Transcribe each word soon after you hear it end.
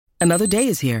Another day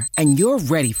is here, and you're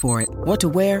ready for it. What to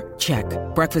wear? Check.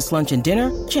 Breakfast, lunch, and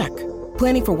dinner? Check.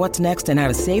 Planning for what's next and how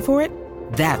to save for it?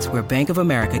 That's where Bank of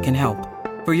America can help.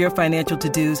 For your financial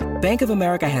to-dos, Bank of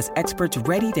America has experts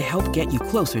ready to help get you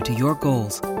closer to your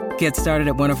goals. Get started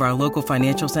at one of our local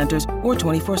financial centers or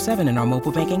 24/7 in our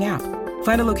mobile banking app.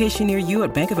 Find a location near you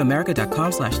at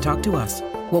bankofamerica.com/talktous.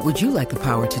 What would you like the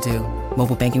power to do?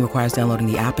 Mobile banking requires downloading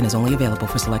the app and is only available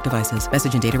for select devices.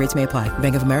 Message and data rates may apply.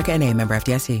 Bank of America N.A., member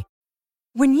FDIC.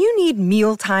 When you need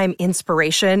mealtime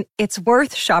inspiration, it's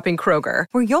worth shopping Kroger,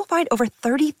 where you'll find over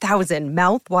 30,000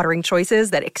 mouth-watering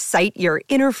choices that excite your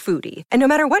inner foodie. And no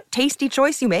matter what tasty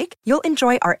choice you make, you'll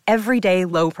enjoy our everyday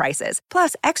low prices,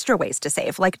 plus extra ways to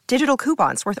save, like digital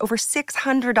coupons worth over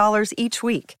 $600 each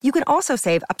week. You can also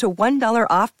save up to $1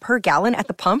 off per gallon at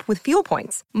the pump with fuel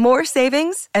points. More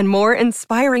savings and more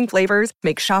inspiring flavors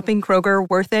make shopping Kroger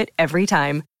worth it every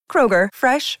time. Kroger,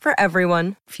 fresh for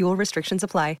everyone. Fuel restrictions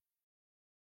apply.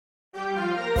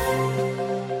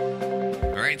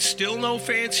 All right, still no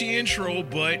fancy intro,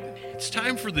 but it's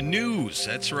time for the news.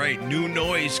 That's right, new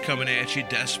noise coming at you,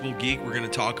 Decibel Geek. We're going to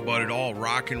talk about it all,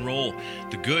 rock and roll,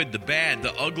 the good, the bad,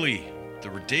 the ugly, the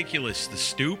ridiculous, the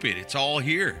stupid. It's all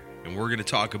here, and we're going to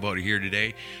talk about it here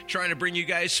today. Trying to bring you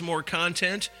guys some more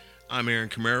content. I'm Aaron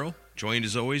Camaro, joined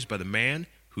as always by the man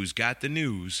who's got the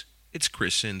news. It's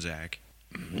Chris Czynszak.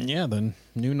 Yeah, the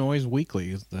New Noise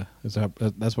Weekly that's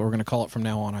what we're going to call it from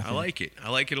now on. I think. I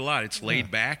like it a lot. It's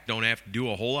laid back. Don't have to do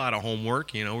a whole lot of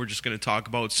homework. You know, we're just going to talk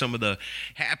about some of the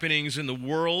happenings in the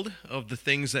world of the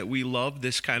things that we love,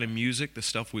 this kind of music, the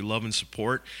stuff we love and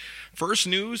support. First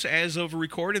news, as of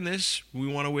recording this, we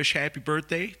want to wish happy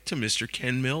birthday to Mr.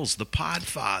 Ken Mills, the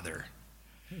Podfather.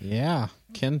 Yeah,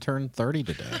 Ken turned 30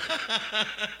 today.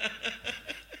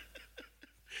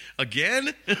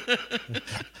 Again?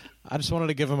 I just wanted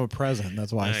to give him a present.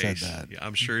 That's why Nice. I said that. Yeah,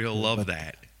 I'm sure he'll love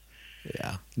that.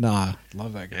 Yeah. Nah,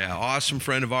 love that guy. Yeah, awesome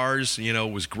friend of ours. You know,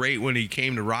 was great when he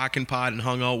came to Rockin' Pod and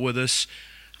hung out with us.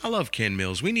 I love Ken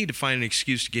Mills. We need to find an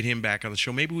excuse to get him back on the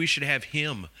show. Maybe we should have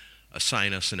him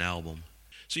assign us an album.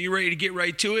 So you ready to get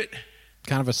right to it?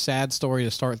 Kind of a sad story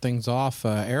to start things off.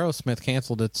 Aerosmith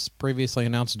canceled its previously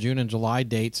announced June and July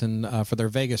dates for their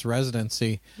Vegas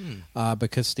residency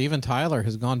because Steven Tyler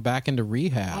has gone back into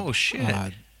rehab. Oh,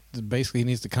 shit. Basically, he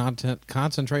needs to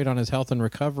concentrate on his health and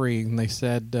recovery. And they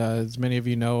said, as many of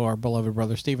you know, our beloved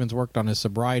brother Steven's worked on his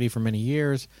sobriety for many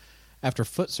years. After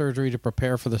foot surgery to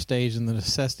prepare for the stage and the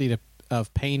necessity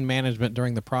of pain management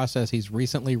during the process, he's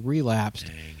recently relapsed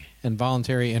and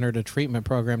voluntarily entered a treatment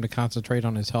program to concentrate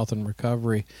on his health and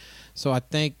recovery. So I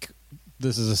think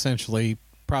this is essentially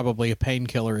probably a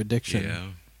painkiller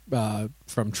addiction.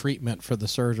 From treatment for the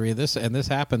surgery. This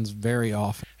happens very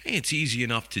often. Hey, it's easy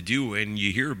enough to do, and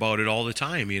you hear about it all the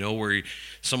time, you know, where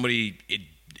somebody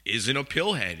isn't a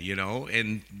pillhead, you know,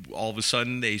 and all of a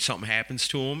sudden something happens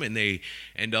to them, and they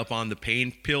end up on the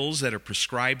pain pills that are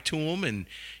prescribed to them, and,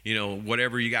 you know,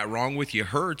 whatever you got wrong with you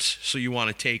hurts, so you want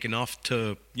to take enough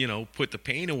to, you know, put the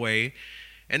pain away.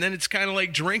 And then it's kind of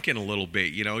like drinking a little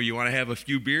bit, you know. You want to have a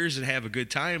few beers and have a good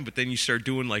time, but then you start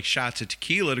doing like shots of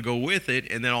tequila to go with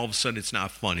it, and then all of a sudden it's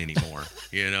not fun anymore,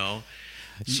 you know.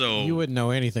 So you wouldn't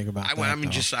know anything about that. I mean,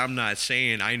 I'm not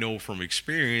saying I know from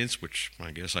experience, which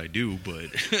I guess I do, but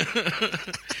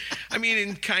I mean,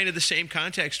 in kind of the same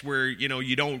context where, you know,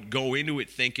 you don't go into it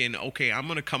thinking, okay, I'm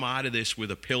going to come out of this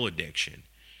with a pill addiction,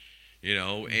 you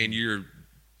know, and you're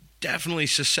definitely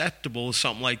susceptible to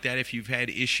something like that if you've had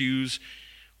issues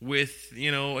with,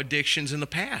 you know, addictions in the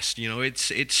past. You know,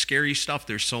 it's scary stuff.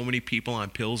 There's so many people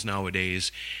on pills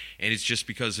nowadays, and it's just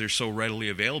because they're so readily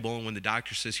available. And when the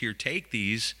doctor says, here, take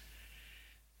these,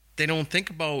 they don't think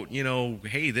about, you know,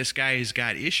 hey, this guy has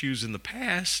got issues in the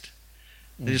past.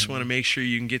 They just want to make sure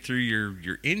you can get through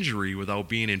your injury without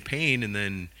being in pain. And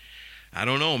then, I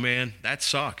don't know, man, that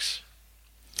sucks.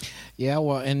 Yeah,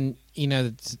 well, and you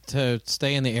know, to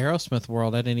stay in the Aerosmith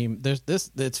world,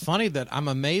 it's funny that I'm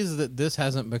amazed that this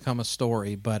hasn't become a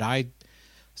story, but I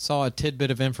saw a tidbit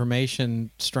of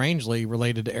information strangely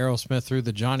related to Aerosmith through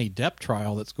the Johnny Depp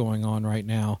trial that's going on right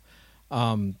now.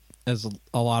 As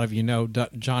a lot of you know,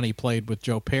 Johnny played with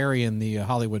Joe Perry in the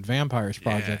Hollywood Vampires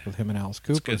project with him and Alice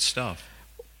Cooper. It's good stuff.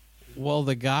 Well,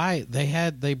 the guy they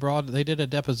did a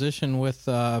deposition with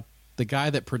the guy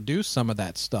that produced some of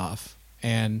that stuff,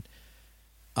 and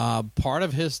part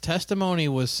of his testimony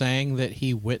was saying that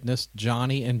he witnessed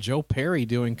Johnny and Joe Perry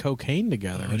doing cocaine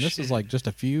together. And this is like just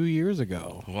a few years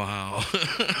ago. Wow.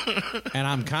 And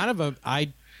I'm kind of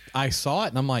I saw it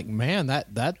and I'm like, man,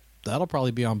 that'll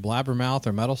probably be on Blabbermouth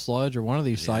or Metal Sludge or one of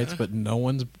these sites, but no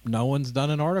one's done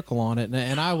an article on it.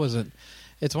 And I wasn't,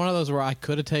 It's one of those where I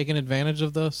could have taken advantage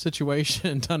of the situation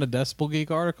and done a Decibel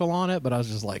Geek article on it, but I was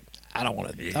just like, I don't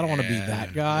want to be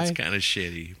that guy. It's kind of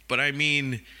shitty. But I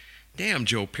mean, damn,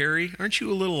 Joe Perry, aren't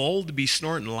you a little old to be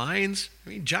snorting lines? I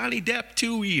mean, Johnny Depp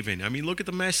too, even. I mean, look at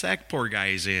the mess that poor guy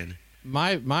is in.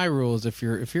 My rule is if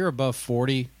you're above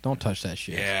 40, don't touch that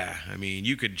shit. Yeah, I mean,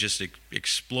 you could just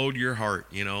explode your heart,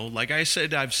 you know. Like I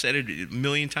said, I've said it a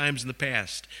million times in the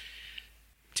past.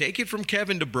 Take it from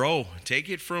Kevin DeBro. Take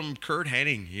it from Kurt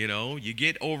Hennig, you know. You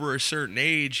get over a certain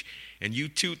age and you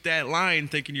toot that line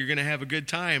thinking you're going to have a good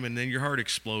time, and then your heart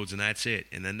explodes and that's it.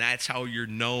 And then that's how you're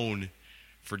known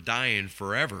for dying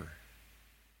forever.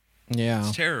 Yeah.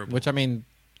 It's terrible. Which, I mean,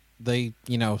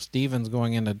 Steven's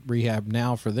going into rehab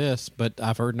now for this, but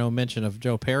I've heard no mention of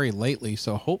Joe Perry lately,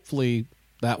 so hopefully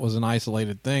that was an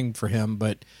isolated thing for him.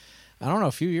 But I don't know,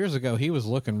 a few years ago, he was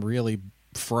looking really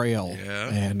frail,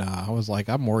 and I was like,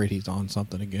 I'm worried he's on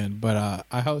something again. But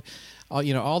I hope,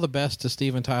 all the best to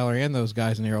Steven Tyler and those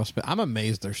guys in Aerosmith. I'm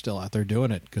amazed they're still out there doing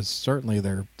it, because certainly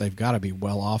they've got to be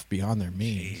well off beyond their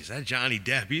means. Jeez, that Johnny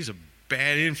Depp, he's a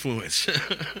bad influence.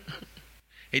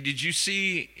 Hey, did you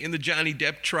see in the Johnny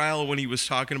Depp trial when he was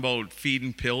talking about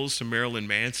feeding pills to Marilyn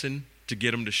Manson to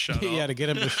get him to shut up? Yeah, to get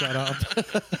him to shut up.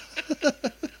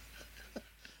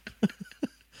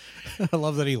 I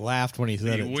love that he laughed when he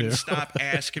said it, too. He wouldn't stop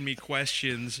asking me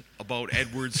questions about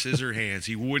Edward Scissorhands.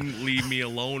 He wouldn't leave me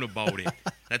alone about it.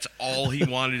 That's all he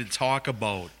wanted to talk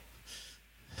about.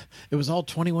 It was all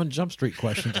 21 Jump Street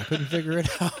questions. I couldn't figure it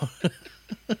out.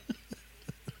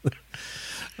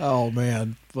 Oh,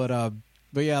 man. But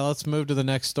yeah, let's move to the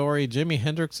next story. Jimi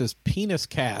Hendrix's penis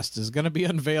cast is going to be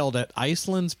unveiled at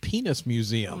Iceland's Penis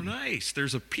Museum. Oh, nice.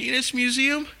 There's a penis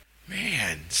museum?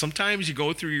 Man, sometimes you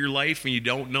go through your life and you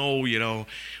don't know,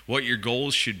 what your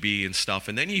goals should be and stuff.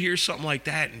 And then you hear something like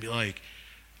that and be like,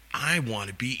 I want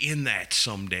to be in that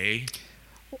someday.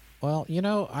 Well,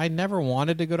 I never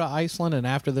wanted to go to Iceland, and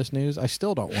after this news, I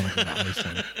still don't want to go to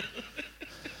Iceland.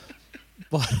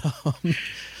 But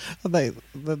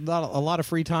not a lot of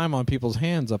free time on people's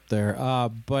hands up there.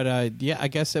 Yeah, I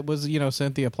guess it was,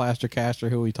 Cynthia Plaster-Caster,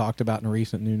 who we talked about in a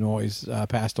recent New Noise,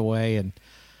 passed away,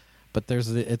 but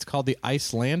it's called the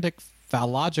Icelandic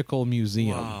Phallological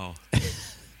Museum. Wow.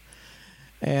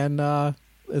 And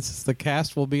the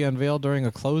cast will be unveiled during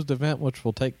a closed event, which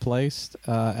will take place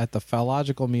at the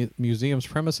Phallological Museum's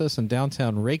premises in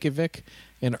downtown Reykjavik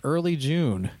in early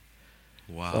June.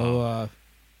 Wow. So,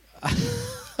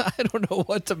 I don't know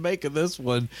what to make of this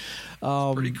one.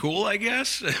 Pretty cool, I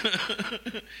guess.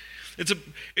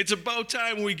 It's about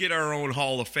time we get our own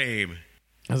Hall of Fame.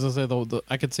 As I said,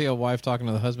 I could see a wife talking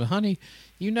to the husband, honey,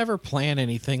 you never plan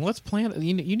anything. Let's plan.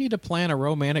 You need to plan a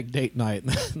romantic date night.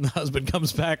 And the husband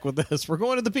comes back with this. We're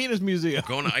going to the Penis Museum.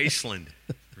 We're going to Iceland.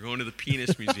 We're going to the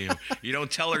Penis Museum. You don't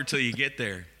tell her till you get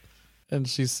there. And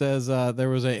she says there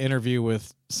was an interview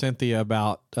with Cynthia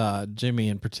about Jimmy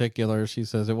in particular. She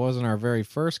says, it wasn't our very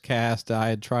first cast. I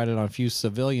had tried it on a few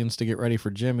civilians to get ready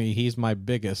for Jimmy. He's my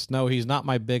biggest. No, he's not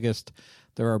my biggest.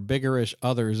 There are bigger-ish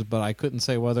others, but I couldn't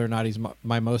say whether or not he's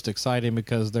my most exciting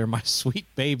because they're my sweet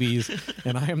babies,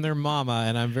 and I am their mama,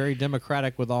 and I'm very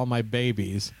democratic with all my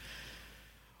babies.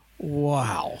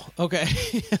 Wow. Okay.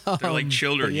 They're like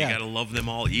children. Yeah. You got to love them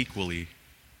all equally.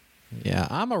 Yeah,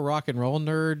 I'm a rock and roll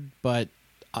nerd, but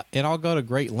and I'll go to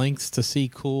great lengths to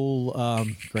see cool,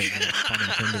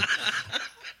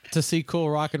 to see cool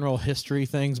rock and roll history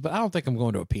things. But I don't think I'm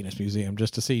going to a penis museum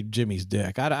just to see Jimmy's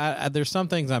dick. There's some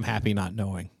things I'm happy not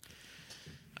knowing.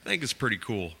 I think it's pretty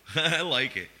cool. I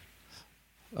like it.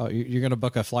 Oh, you're going to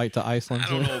book a flight to Iceland? I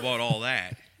don't know about all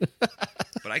that,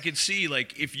 but I could see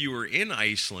if you were in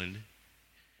Iceland.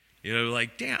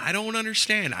 Damn, I don't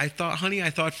understand. I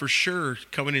thought for sure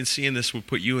coming and seeing this would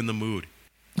put you in the mood.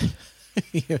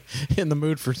 In the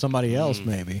mood for somebody else,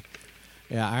 maybe.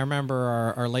 Yeah, I remember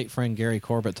our late friend Gary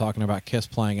Corbett talking about Kiss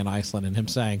playing in Iceland and him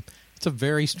saying, it's a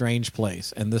very strange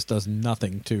place, and this does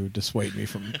nothing to dissuade me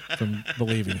from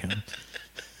believing him.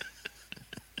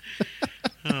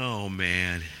 Oh,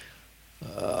 man.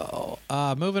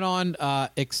 Moving on,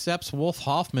 accepts Wolf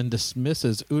Hoffman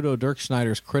dismisses Udo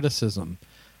Dirkschneider's criticism.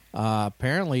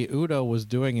 Apparently Udo was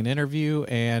doing an interview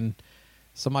and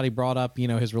somebody brought up,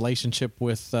 his relationship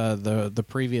with the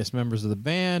previous members of the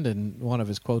band, and one of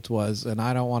his quotes was, and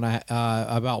I don't want to,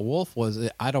 about Wolf was,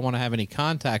 I don't want to have any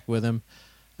contact with him.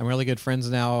 I'm really good friends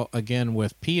now again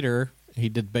with Peter. He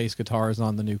did bass guitars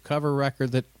on the new cover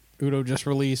record that Udo just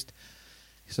released.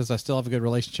 He says, I still have a good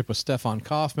relationship with Stefan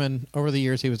Kaufman. Over the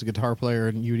years, he was a guitar player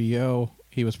in UDO.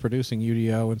 He was producing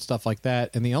UDO and stuff like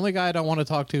that. And the only guy I don't want to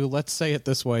talk to, let's say it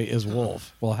this way, is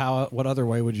Wolf. Well, what other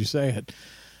way would you say it?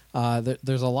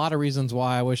 There's a lot of reasons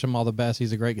why I wish him all the best.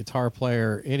 He's a great guitar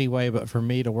player anyway, but for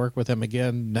me to work with him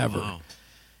again, never. Wow.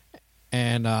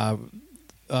 And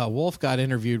Wolf got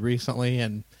interviewed recently,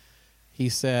 and he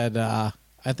said,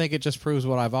 I think it just proves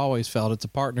what I've always felt. It's a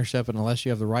partnership, and unless you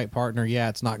have the right partner,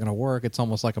 it's not going to work. It's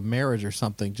almost like a marriage or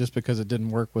something. Just because it didn't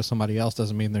work with somebody else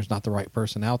doesn't mean there's not the right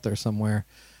person out there somewhere.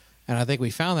 And I think we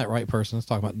found that right person. Let's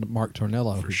talk about Mark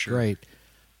Tornillo, who's great.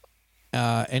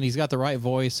 And he's got the right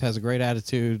voice, has a great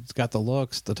attitude, he's got the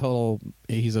looks,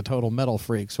 he's a total metal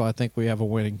freak. So I think we have a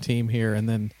winning team here. And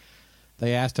then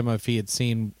they asked him if he had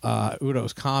seen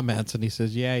Udo's comments, and he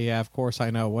says, yeah, of course I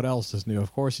know. What else is new?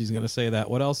 Of course he's going to say that.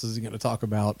 What else is he going to talk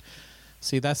about?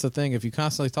 See, that's the thing. If you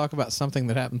constantly talk about something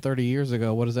that happened 30 years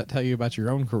ago, what does that tell you about your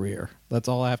own career? That's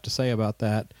all I have to say about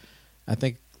that.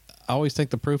 I always think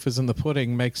the proof is in the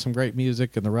pudding. Make some great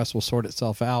music, and the rest will sort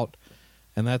itself out.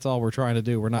 And that's all we're trying to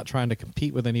do. We're not trying to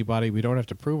compete with anybody. We don't have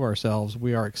to prove ourselves.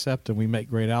 We are Accept, and we make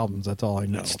great albums. That's all I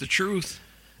know. That's the truth.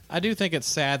 I do think it's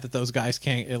sad that those guys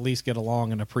can't at least get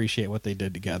along and appreciate what they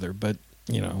did together. But,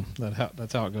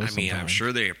 that's how it goes. I mean, I'm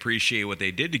sure they appreciate what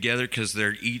they did together because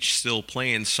they're each still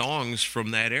playing songs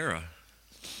from that era.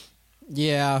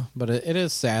 Yeah, but it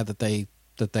is sad that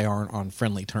they aren't on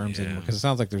friendly terms anymore, because it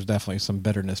sounds like there's definitely some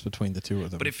bitterness between the two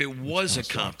of them. But if it was a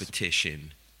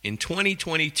competition in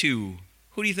 2022,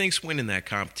 who do you think's winning that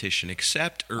competition,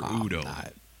 Accept or Udo?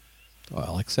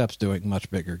 Well, Accept's doing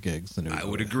much bigger gigs than Udo. I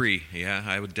would agree. Yeah,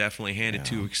 I would definitely hand it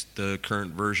to the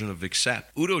current version of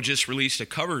Accept. Udo just released a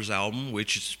covers album,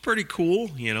 which is pretty cool,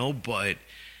 but,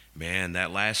 man,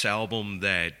 that last album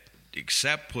that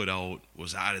Accept put out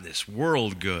was out of this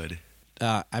world good.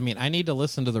 I need to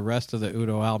listen to the rest of the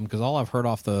Udo album, because all I've heard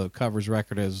off the covers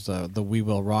record is the We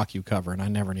Will Rock You cover, and I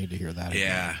never need to hear that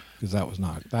again. Because that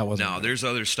wasn't No, there's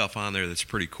other stuff on there that's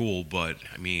pretty cool, but,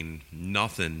 I mean,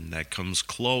 nothing that comes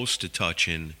close to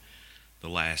touching the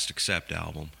last Accept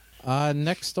album.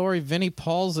 Next story, Vinnie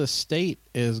Paul's estate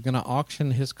is going to auction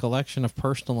his collection of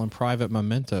personal and private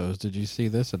mementos. Did you see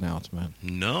this announcement?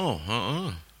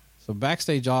 No, So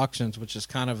Backstage Auctions, which is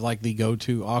kind of like the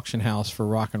go-to auction house for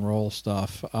rock and roll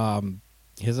stuff,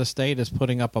 his estate is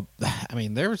putting up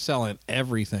they're selling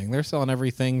everything. They're selling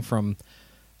everything from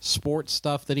sports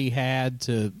stuff that he had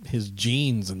to his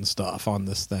jeans and stuff on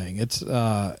this thing. It's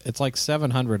like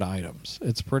 700 items.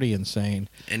 It's pretty insane.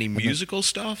 Any musical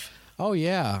stuff? Oh,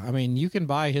 yeah. I mean, you can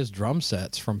buy his drum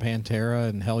sets from Pantera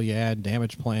and Hell Yeah and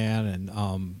Damage Plan,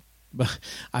 and but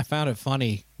I found it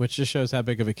funny, which just shows how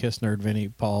big of a Kiss nerd Vinnie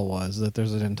Paul was, that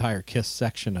there's an entire Kiss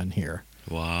section in here.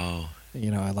 Wow.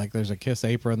 There's a Kiss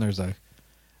apron. There's a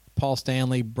Paul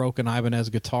Stanley Broken Ibanez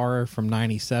guitar from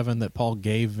 '97 that Paul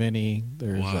gave Vinnie.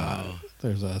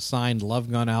 There's a signed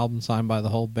Love Gun album signed by the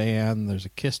whole band. There's a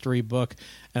Kisstory book.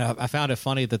 And I found it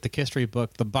funny that the Kisstory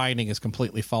book, the binding is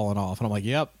completely fallen off. And I'm like,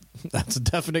 yep, that's a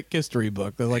definite Kisstory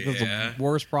book. That's the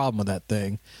worst problem with that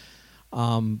thing.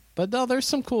 But no, there's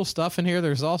some cool stuff in here.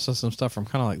 There's also some stuff from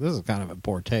kind of like, this is kind of a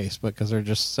poor taste, because they're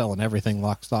just selling everything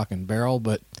lock, stock, and barrel.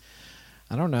 But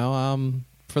I don't know.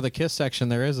 For the Kiss section,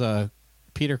 there is a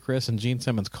Peter Criss and Gene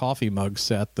Simmons coffee mug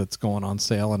set that's going on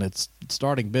sale, and its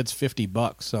starting bid's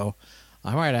 $50. So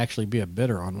I might actually be a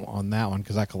bidder on that one,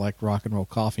 because I collect rock and roll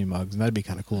coffee mugs, and that'd be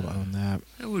kind of cool to own that.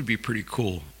 That would be pretty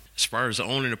cool. As far as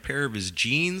owning a pair of his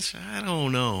jeans, I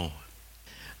don't know.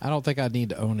 I don't think I'd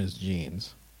need to own his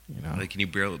jeans. Like, can you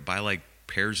buy like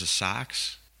pairs of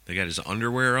socks? They got his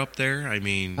underwear up there. I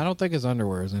mean, I don't think his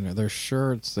underwear is in there. There's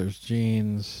shirts. There's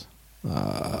jeans.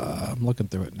 I'm looking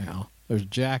through it now. There's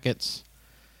jackets.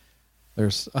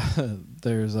 There's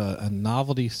a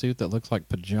novelty suit that looks like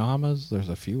pajamas. There's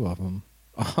a few of them.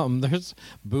 There's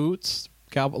boots.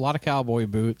 A lot of cowboy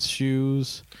boots.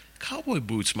 Shoes. Cowboy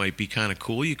boots might be kind of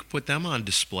cool. You could put them on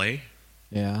display.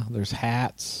 Yeah. There's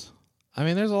hats. I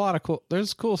mean, there's a lot of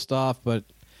cool stuff, but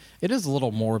it is a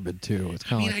little morbid, too. It's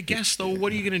kind of I guess, though,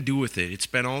 what are you going to do with it? It's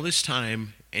been all this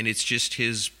time, and it's just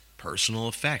his personal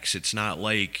effects. It's not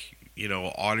like,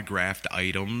 autographed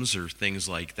items or things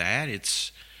like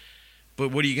that. But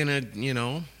what are you going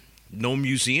to, no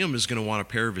museum is going to want a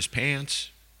pair of his pants.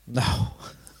 No.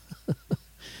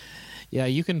 Yeah,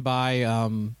 you can buy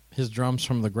his drums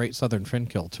from the Great Southern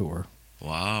Trendkill Tour.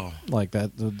 Wow. Like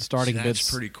that. The starting bid.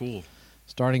 That's pretty cool.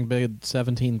 Starting bid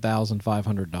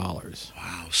 $17,500.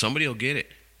 Wow, somebody will get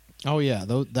it. Oh yeah,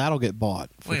 that'll get bought.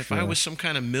 Wait, if I was some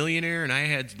kind of millionaire and I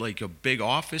had like a big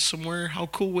office somewhere, how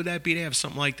cool would that be to have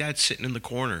something like that sitting in the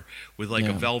corner with like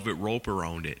a velvet rope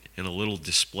around it and a little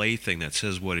display thing that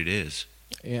says what it is?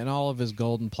 And all of his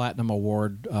gold and platinum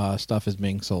award stuff is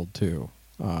being sold too.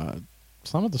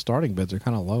 Some of the starting bids are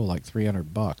kind of low, like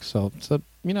 $300. So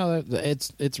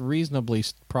it's reasonably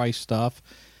priced stuff.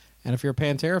 And if you're a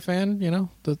Pantera fan,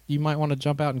 you might want to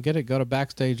jump out and get it. Go to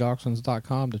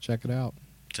BackstageAuctions.com to check it out.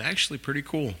 It's actually pretty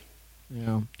cool.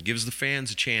 Yeah. It gives the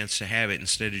fans a chance to have it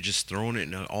instead of just throwing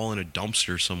it all in a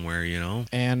dumpster somewhere,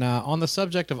 And on the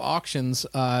subject of auctions,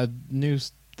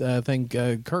 news thing,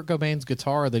 Kurt Cobain's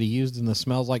guitar that he used in the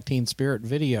Smells Like Teen Spirit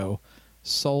video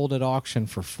sold at auction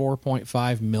for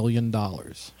 $4.5 million.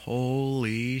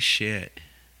 Holy shit.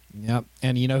 Yep.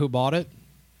 And you know who bought it?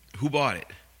 Who bought it?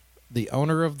 The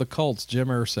owner of the Colts, Jim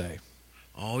Irsay.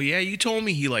 Oh, yeah, you told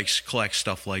me he likes to collect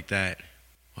stuff like that.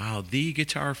 Wow, the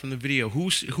guitar from the video.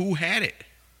 Who had it?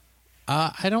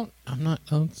 I don't know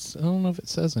if it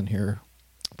says in here.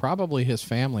 Probably his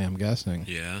family, I'm guessing.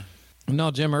 Yeah. No,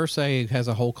 Jim Irsay has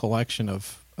a whole collection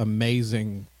of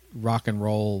amazing rock and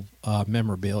roll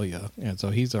memorabilia, and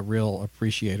so he's a real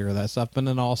appreciator of that stuff. But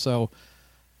then also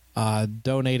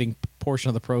donating a portion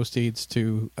of the proceeds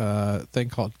to a thing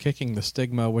called Kicking the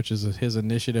Stigma, which is his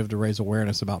initiative to raise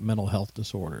awareness about mental health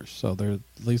disorders. So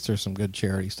at least there's some good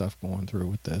charity stuff going through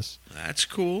with this. That's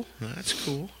cool.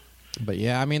 But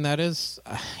yeah, I mean, that is,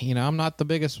 I'm not the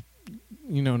biggest,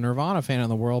 Nirvana fan in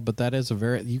the world, but that is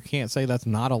you can't say that's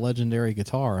not a legendary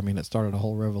guitar. I mean, it started a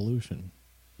whole revolution.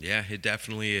 Yeah, it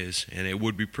definitely is. And it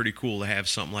would be pretty cool to have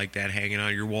something like that hanging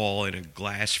on your wall in a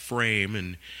glass frame.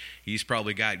 And he's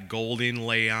probably got gold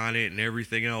inlay on it and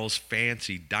everything else,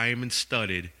 fancy, diamond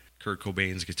studded. Kurt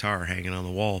Cobain's guitar hanging on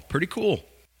the wall. Pretty cool.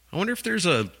 I wonder if there's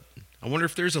a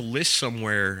list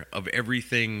somewhere of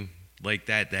everything like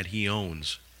that he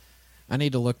owns. I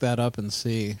need to look that up and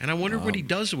see. And I wonder what he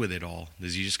does with it all.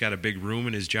 Does he just got a big room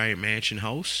in his giant mansion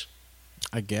house?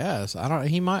 I guess. I don't.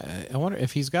 He might. I wonder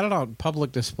if he's got it on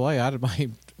public display. I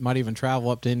might even travel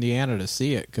up to Indiana to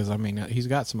see it, because I mean, he's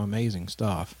got some amazing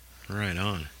stuff. Right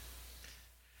on.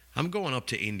 I'm going up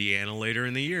to Indiana later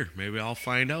in the year. Maybe I'll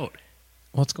find out.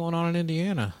 What's going on in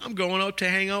Indiana? I'm going up to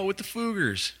hang out with the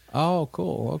Foogers. Oh,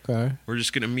 cool. Okay. We're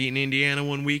just going to meet in Indiana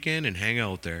one weekend and hang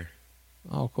out there.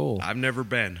 Oh, cool. I've never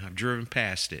been. I've driven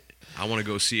past it. I want to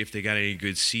go see if they got any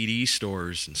good CD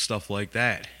stores and stuff like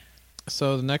that.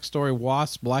 So the next story,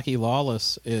 Wasp Blackie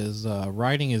Lawless is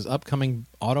writing his upcoming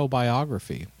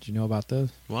autobiography. Did you know about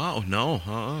this? Wow,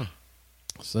 no.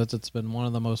 Says it's been one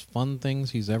of the most fun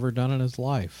things he's ever done in his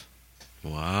life.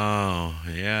 Wow.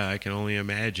 Yeah, I can only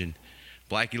imagine.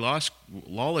 Blackie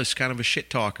Lawless, kind of a shit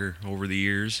talker over the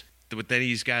years. But then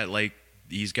he's got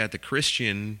the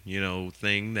Christian,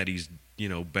 thing that he's,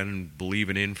 been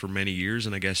believing in for many years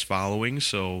and I guess following.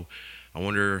 So I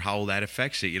wonder how that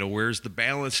affects it. Where's the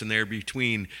balance in there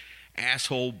between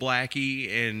asshole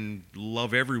Blackie and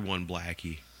love everyone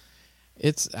Blackie?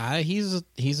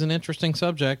 He's an interesting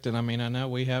subject, and I mean, I know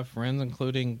we have friends,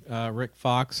 including Rick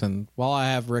Fox, and while I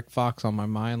have Rick Fox on my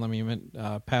mind, let me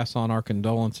pass on our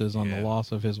condolences on the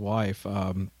loss of his wife.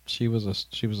 She was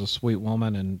a sweet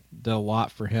woman and did a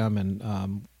lot for him,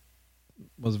 and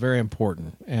was very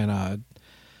important. And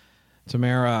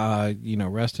Tamara,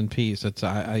 rest in peace.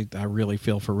 I really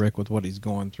feel for Rick with what he's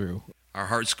going through. Our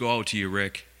hearts go out to you,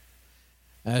 Rick.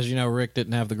 As you know, Rick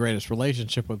didn't have the greatest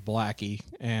relationship with Blackie,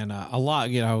 and a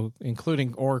lot,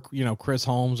 including Chris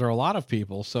Holmes or a lot of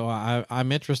people. So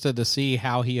I'm interested to see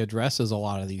how he addresses a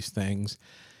lot of these things.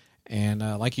 And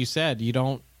like you said,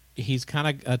 he's kind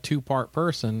of a two-part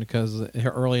person, because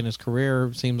early in his career,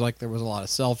 it seems like there was a lot of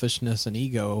selfishness and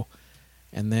ego.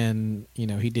 And then,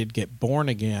 he did get born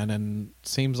again, and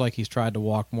seems like he's tried to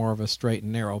walk more of a straight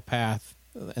and narrow path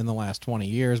in the last 20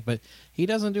 years, but he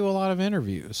doesn't do a lot of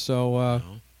interviews. So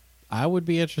I would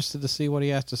be interested to see what he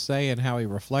has to say and how he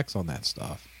reflects on that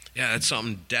stuff. Yeah, that's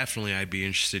something definitely I'd be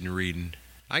interested in reading.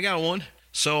 I got one.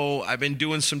 So I've been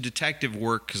doing some detective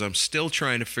work because I'm still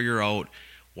trying to figure out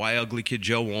why Ugly Kid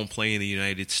Joe won't play in the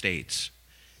United States.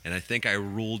 And I think I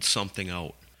ruled something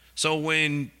out. So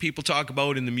when people talk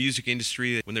about in the music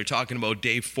industry, when they're talking about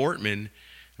Dave Fortman,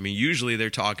 I mean, usually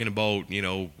they're talking about,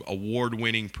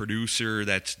 award-winning producer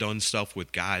that's done stuff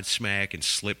with Godsmack and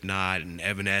Slipknot and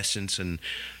Evanescence and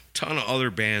a ton of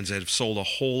other bands that have sold a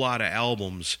whole lot of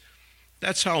albums.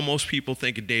 That's how most people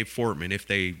think of Dave Fortman if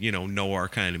they, know our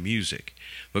kind of music.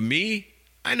 But me,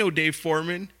 I know Dave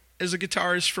Fortman as a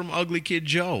guitarist from Ugly Kid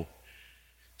Joe.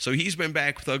 So he's been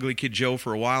back with Ugly Kid Joe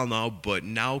for a while now, but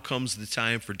now comes the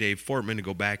time for Dave Fortman to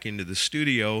go back into the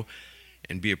studio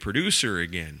and be a producer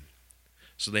again.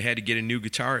 So they had to get a new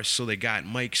guitarist. So they got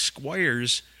Mike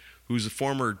Squires, who's a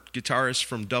former guitarist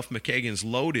from Duff McKagan's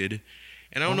Loaded.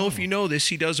 And I don't know if you know this,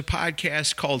 he does a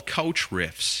podcast called Couch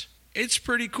Riffs. It's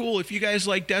pretty cool. If you guys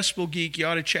like Decibel Geek, you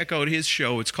ought to check out his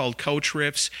show. It's called Couch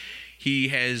Riffs. He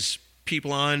has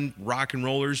people on, rock and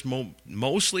rollers,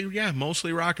 mostly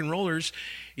rock and rollers.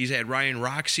 He's had Ryan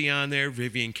Roxy on there,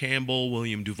 Vivian Campbell,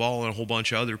 William Duvall, and a whole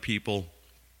bunch of other people.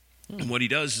 And what he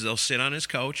does is they'll sit on his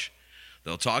couch,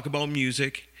 they'll talk about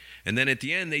music, and then at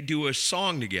the end they do a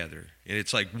song together. And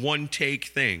it's like one take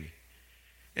thing.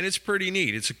 And it's pretty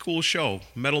neat. It's a cool show.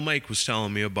 Metal Mike was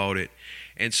telling me about it.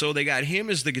 And so they got him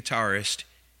as the guitarist.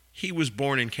 He was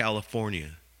born in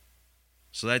California.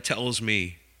 So that tells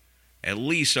me at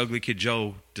least Ugly Kid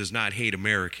Joe does not hate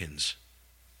Americans.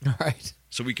 All right.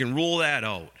 So we can rule that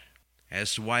out.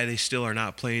 As to why they still are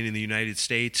not playing in the United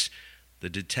States, the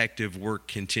detective work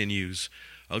continues.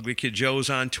 Ugly Kid Joe's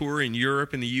on tour in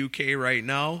Europe and the UK right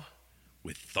now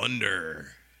with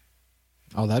Thunder.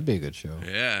 Oh, that'd be a good show.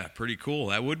 Yeah, pretty cool.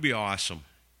 That would be awesome.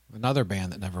 Another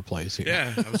band that never plays here.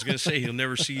 Yeah, I was going to say you'll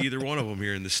never see either one of them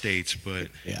here in the States, but...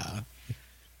 Yeah.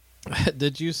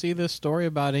 Did you see this story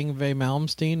about Yngwie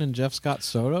Malmsteen and Jeff Scott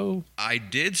Soto? I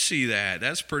did see that.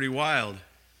 That's pretty wild.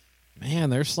 Man,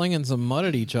 they're slinging some mud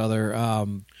at each other.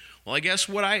 Well, I guess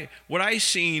what I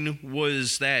seen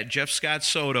was that Jeff Scott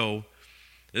Soto...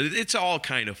 It's all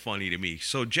kind of funny to me.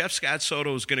 So Jeff Scott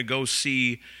Soto is going to go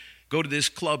to this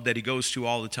club that he goes to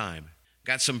all the time.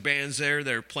 Got some bands there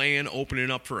that are playing,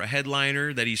 opening up for a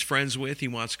headliner that he's friends with. He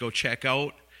wants to go check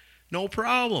out. No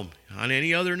problem. On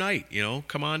any other night,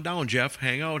 come on down, Jeff.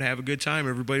 Hang out, have a good time.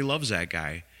 Everybody loves that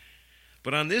guy.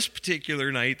 But on this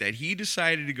particular night that he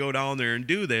decided to go down there and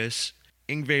do this,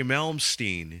 Yngwie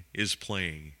Malmsteen is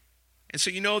playing. And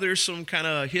so there's some kind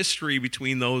of history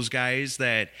between those guys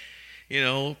that,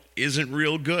 isn't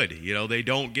real good. They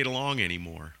don't get along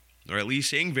anymore. Or at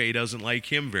least Yngwie doesn't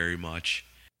like him very much.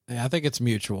 Yeah, I think it's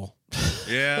mutual.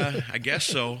 Yeah, I guess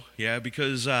so. Yeah,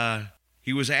 because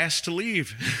he was asked to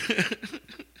leave.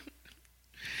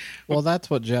 Well, that's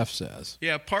what Jeff says.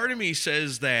 Yeah, part of me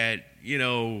says that,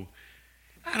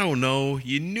 I don't know,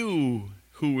 you knew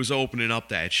who was opening up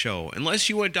that show. Unless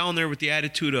you went down there with the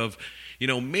attitude of,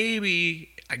 maybe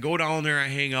I go down there, I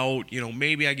hang out,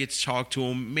 maybe I get to talk to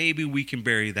him, maybe we can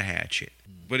bury the hatchet.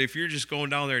 But if you're just going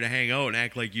down there to hang out and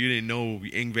act like you didn't know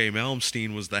Yngwie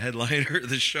Malmsteen was the headliner of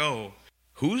the show.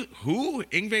 Who?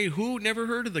 Yngwie who? Never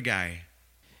heard of the guy.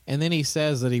 And then he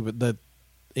says that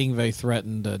Yngwie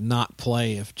threatened to not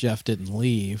play if Jeff didn't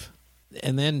leave.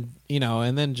 And then,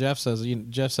 Jeff says he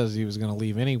was going to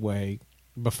leave anyway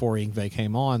before Yngwie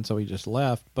came on, so he just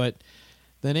left. But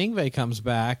then Yngwie comes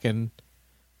back and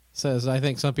says, I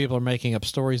think some people are making up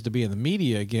stories to be in the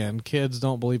media again. Kids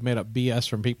don't believe made up BS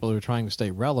from people who are trying to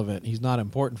stay relevant. He's not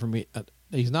important for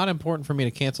me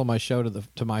to cancel my show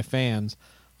to my fans.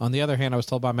 On the other hand, I was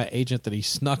told by my agent that he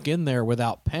snuck in there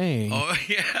without paying. Oh,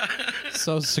 yeah.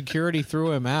 So security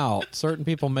threw him out. Certain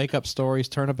people make up stories,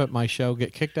 turn up at my show,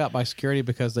 get kicked out by security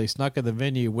because they snuck in the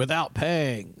venue without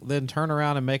paying, then turn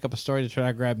around and make up a story to try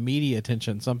to grab media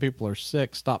attention. Some people are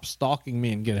sick. Stop stalking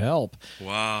me and get help.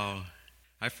 Wow.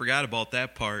 I forgot about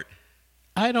that part.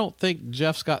 I don't think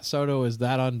Jeff Scott Soto is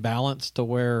that unbalanced to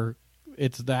where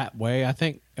it's that way. I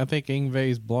think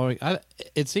Yngwie's blowing.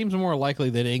 It seems more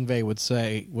likely that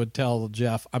Yngwie would tell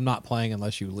Jeff, "I'm not playing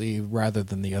unless you leave," rather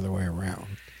than the other way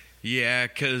around. Yeah,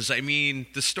 because the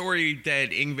story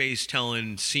that Yngwie's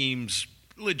telling seems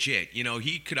legit.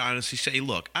 He could honestly say,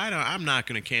 "Look, I'm not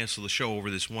going to cancel the show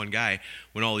over this one guy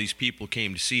when all these people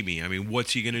came to see me.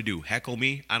 What's he going to do? Heckle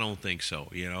me? I don't think so.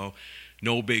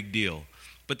 No big deal."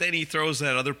 But then he throws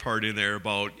that other part in there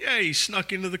about, he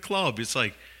snuck into the club. It's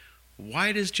like,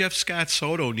 why does Jeff Scott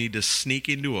Soto need to sneak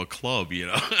into a club, He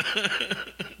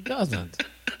doesn't.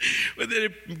 But then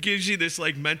it gives you this,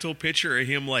 mental picture of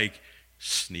him,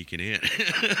 sneaking in.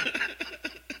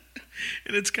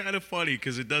 And it's kind of funny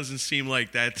because it doesn't seem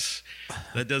like that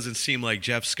doesn't seem like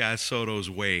Jeff Scott Soto's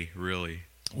way, really.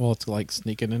 Well, it's like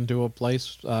sneaking into a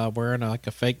place wearing a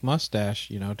fake mustache,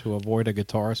 to avoid a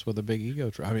guitarist with a big ego.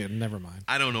 Never mind.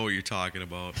 I don't know what you're talking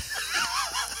about.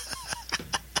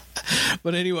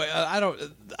 But anyway,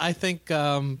 I think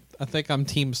I'm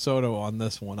Team Soto on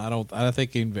this one. I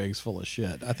think Yngwie's full of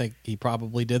shit. I think he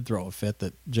probably did throw a fit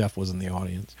that Jeff was in the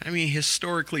audience.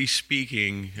 Historically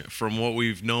speaking, from what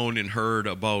we've known and heard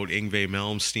about Yngwie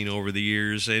Malmsteen over the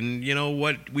years, and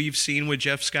what we've seen with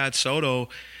Jeff Scott Soto.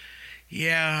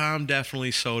 Yeah, I'm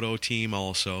definitely Soto team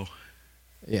also.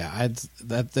 Yeah,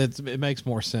 it makes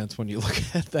more sense when you look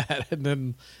at that. And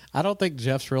then I don't think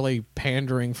Jeff's really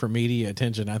pandering for media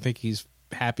attention. I think he's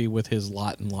happy with his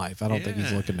lot in life. I don't think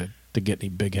he's looking to get any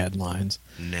big headlines.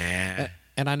 Nah.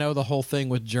 And I know the whole thing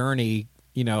with Journey,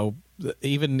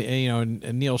 even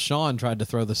Neil Sean tried to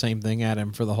throw the same thing at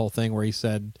him for the whole thing where he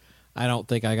said, I don't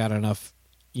think I got enough,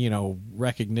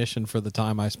 recognition for the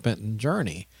time I spent in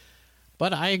Journey.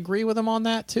 But I agree with him on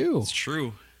that, too. It's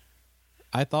true.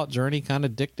 I thought Journey kind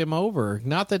of dicked him over.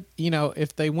 Not that,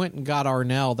 if they went and got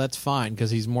Arnell, that's fine because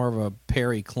he's more of a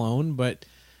Perry clone. But,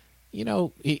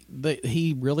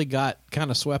 he really got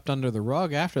kind of swept under the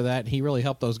rug after that. And he really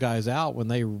helped those guys out when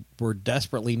they were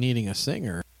desperately needing a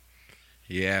singer.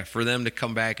 Yeah, for them to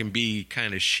come back and be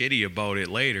kind of shitty about it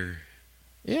later.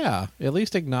 Yeah, at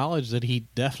least acknowledge that he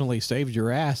definitely saved your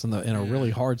ass in a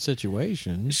really hard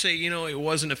situation. Say, it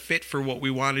wasn't a fit for what we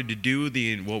wanted to do,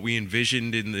 what we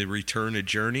envisioned in the return of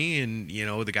Journey, and,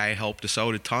 the guy helped us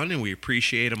out a ton, and we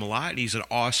appreciate him a lot, and he's an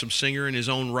awesome singer in his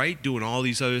own right, doing all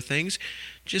these other things.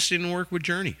 Just didn't work with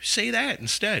Journey. Say that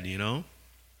instead, Yeah.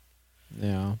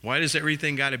 Why does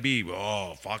everything got to be,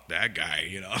 oh, fuck that guy,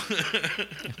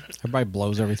 Everybody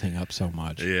blows everything up so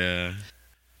much. Yeah.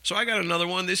 So I got another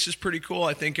one. This is pretty cool.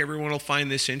 I think everyone will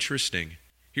find this interesting.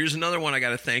 Here's another one I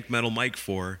got to thank Metal Mike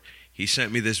for. He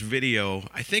sent me this video.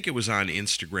 I think it was on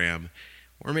Instagram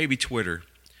or maybe Twitter.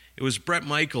 It was Bret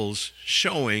Michaels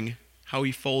showing how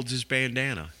he folds his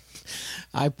bandana.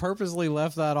 I purposely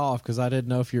left that off because I didn't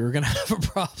know if you were going to have a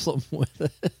problem with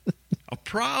it. A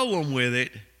problem with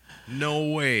it? No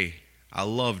way. I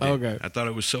loved it. Okay. I thought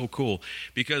it was so cool.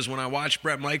 Because when I watched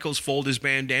Bret Michaels fold his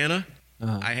bandana,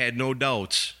 I had no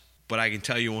doubts. But I can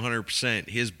tell you 100%,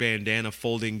 his bandana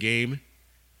folding game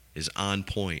is on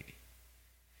point.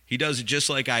 He does it just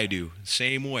like I do.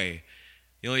 Same way.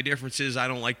 The only difference is I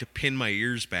don't like to pin my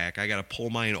ears back. I got to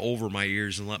pull mine over my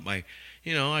ears and let my,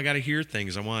 I got to hear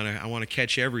things. I want to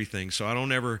catch everything. So I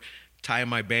don't ever tie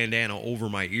my bandana over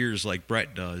my ears like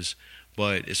Bret does.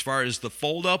 But as far as the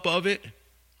fold up of it,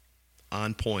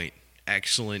 on point.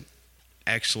 Excellent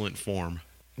form.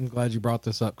 I'm glad you brought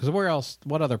this up because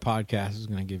what other podcast is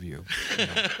going to give you,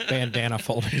 bandana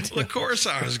folding? Well, of course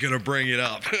I was going to bring it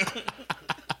up.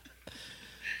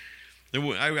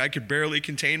 I could barely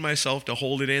contain myself to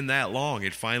hold it in that long.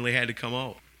 It finally had to come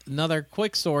out. Another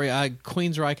quick story.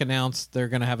 Queensryche announced they're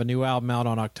going to have a new album out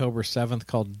on October 7th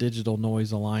called Digital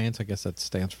Noise Alliance. I guess that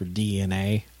stands for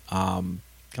DNA.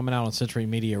 Coming out on Century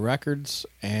Media Records.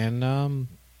 And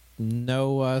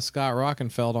no Scott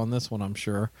Rockenfeld on this one, I'm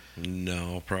sure.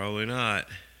 No, probably not.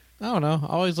 I don't know.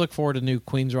 I always look forward to new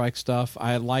Queensryche stuff.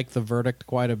 I like The Verdict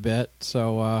quite a bit,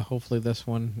 so hopefully this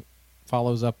one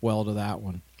follows up well to that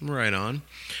one. Right on.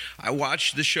 I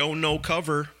watched the show No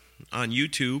Cover on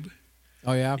YouTube.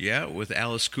 Oh, yeah? Yeah, with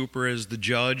Alice Cooper as the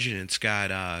judge, and it's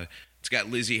got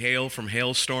Lizzie Hale from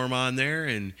Hailstorm on there,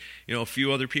 and a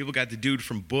few other people. Got the dude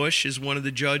from Bush as one of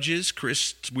the judges.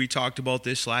 Chris, we talked about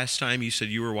this last time. You said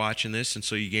you were watching this, and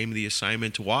so you gave me the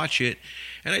assignment to watch it,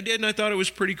 and I did, and I thought it was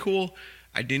pretty cool.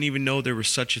 I didn't even know there was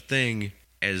such a thing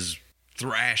as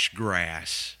thrash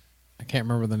grass. I can't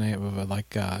remember the name of it,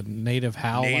 like Native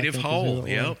Howl. Native Howl,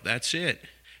 yep, that's it.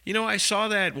 I saw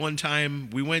that one time.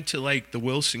 We went to the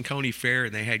Wilson County Fair,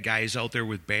 and they had guys out there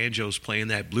with banjos playing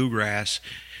that bluegrass.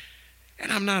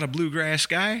 And I'm not a bluegrass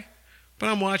guy, but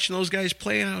I'm watching those guys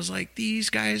play, and I was like, these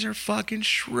guys are fucking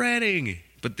shredding.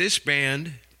 But this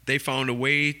band, they found a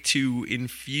way to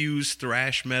infuse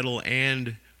thrash metal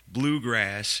and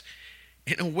bluegrass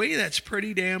in a way that's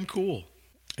pretty damn cool.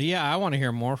 Yeah, I want to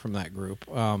hear more from that group.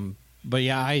 But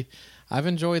yeah, I've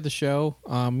enjoyed the show.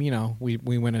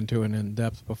 We went into it in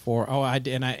depth before. Oh, I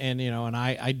did, and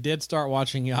I did start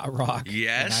watching Yacht Rock.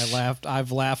 Yes, and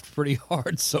I've laughed pretty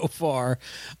hard so far.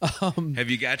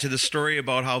 Have you got to the story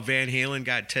about how Van Halen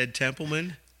got Ted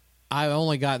Templeman? I've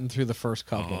only gotten through the first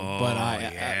couple, but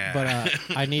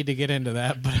I need to get into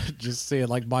that. But just see it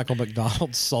like Michael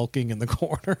McDonald sulking in the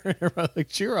corner, like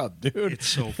cheer up, dude. It's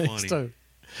so funny.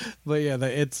 But yeah,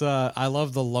 it's I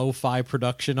love the lo-fi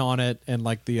production on it and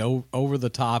like the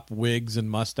over-the-top wigs and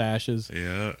mustaches.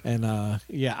 Yeah, and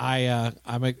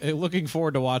I'm looking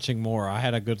forward to watching more. I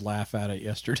had a good laugh at it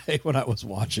yesterday when I was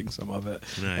watching some of it.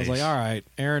 Nice. I was like, all right,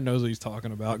 Aaron knows what he's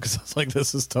talking about because I was like,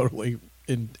 this is totally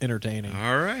entertaining.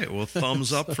 All right, well,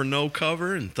 thumbs up for No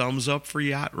Cover and thumbs up for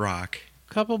Yacht Rock.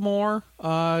 Couple more.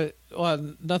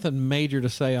 Well, nothing major to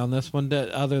say on this one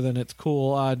other than it's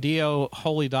cool. Dio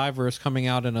Holy Diver is coming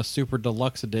out in a super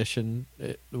deluxe edition,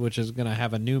 which is going to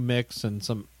have a new mix and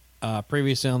some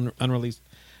previously unreleased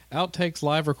outtakes,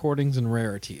 live recordings, and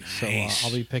rarities. Nice. So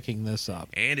I'll be picking this up.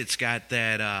 And it's got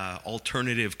that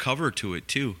alternative cover to it,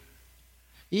 too.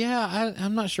 Yeah,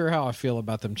 I'm not sure how I feel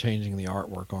about them changing the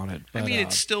artwork on it. But, I mean,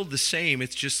 it's still the same.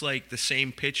 It's just like the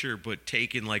same picture, but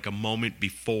taken like a moment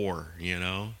before,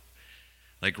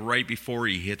 Like right before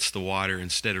he hits the water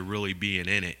instead of really being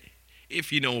in it.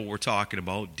 If you know what we're talking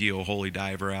about, Dio Holy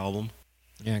Diver album.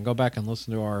 Yeah, and go back and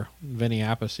listen to our Vinny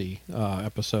Appice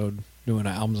episode doing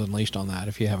Albums Unleashed on that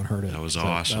if you haven't heard it. That was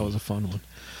awesome. That was a fun one.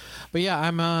 But yeah,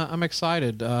 I'm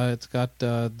excited. It's got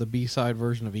the B-side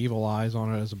version of Evil Eyes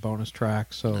on it as a bonus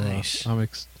track. So Nice.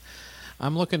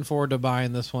 I'm looking forward to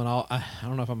buying this one. I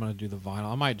don't know if I'm going to do the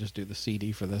vinyl. I might just do the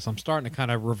CD for this. I'm starting to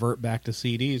kind of revert back to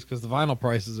CDs because the vinyl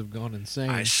prices have gone insane.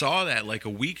 I saw that like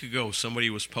a week ago. Somebody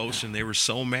was posting they were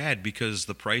so mad because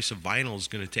the price of vinyl is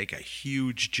going to take a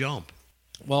huge jump.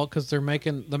 Well, because they're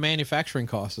making the manufacturing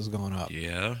cost has gone up.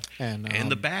 Yeah,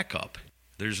 and the backup.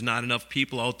 There's not enough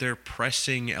people out there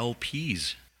pressing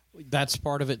LPs. That's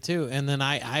part of it too. And then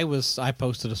I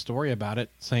posted a story about it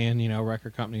saying,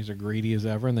 record companies are greedy as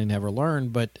ever and they never learn.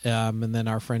 But and then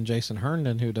our friend Jason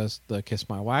Herndon, who does the Kiss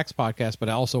My Wax podcast, but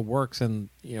also works in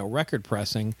record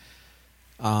pressing,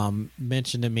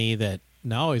 mentioned to me that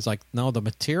he's like,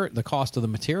 the cost of the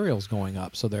material is going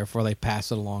up, so therefore they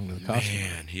pass it along to the customer.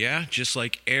 Man, yeah, just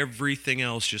like everything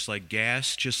else, just like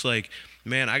gas, just like,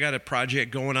 man, I got a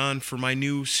project going on for my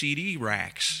new CD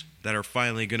racks that are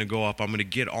finally going to go up. I'm going to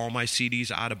get all my CDs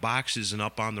out of boxes and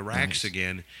up on the racks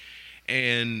again.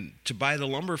 And to buy the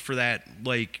lumber for that,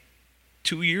 like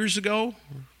 2 years ago,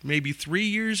 maybe 3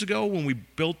 years ago, when we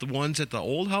built the ones at the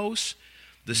old house,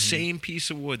 the same piece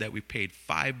of wood that we paid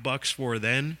 $5 for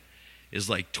then is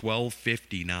like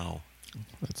 $12.50 now.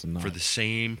 That's nuts. For the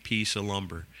same piece of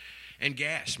lumber. And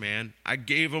gas, man. I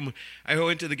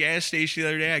went to the gas station the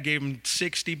other day. I gave them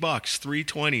 $60,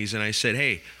 320s, and I said,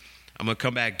 hey, I'm going to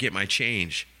come back and get my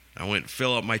change. I went and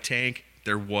fill up my tank.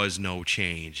 There was no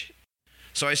change.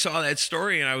 So I saw that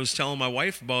story, and I was telling my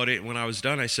wife about it. When I was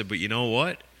done, I said, but you know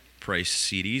what? Price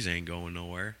CDs ain't going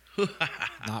nowhere.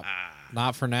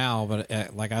 Not for now,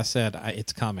 but like I said,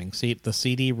 it's coming. See, the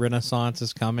CD renaissance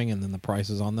is coming, and then the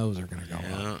prices on those are going to go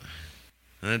up.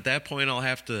 And at that point, I'll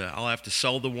have to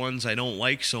sell the ones I don't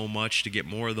like so much to get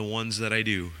more of the ones that I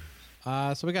do.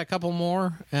 So we got a couple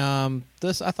more. I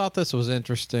thought this was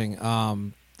interesting.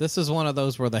 This is one of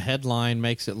those where the headline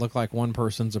makes it look like one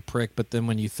person's a prick, but then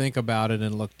when you think about it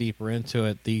and look deeper into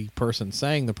it, the person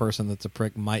saying the person that's a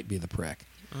prick might be the prick.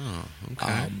 Oh,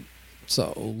 okay.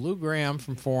 So Lou Gramm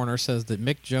from Foreigner says that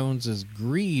Mick Jones's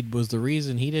greed was the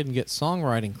reason he didn't get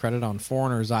songwriting credit on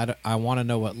Foreigner's I Want to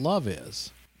Know What Love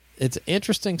Is. It's an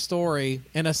interesting story,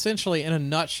 and essentially, in a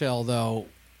nutshell, though,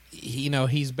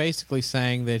 he's basically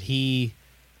saying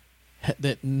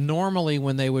that normally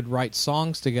when they would write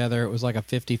songs together, it was like a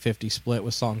 50-50 split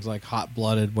with songs like Hot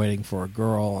Blooded, Waiting for a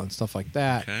Girl, and stuff like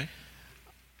that. Okay.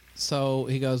 So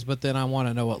he goes, but then I Want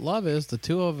to Know What Love Is. The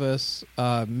two of us,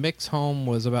 Mick's home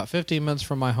was about 15 minutes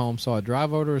from my home, so I'd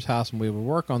drive over to his house and we would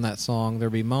work on that song.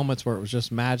 There'd be moments where it was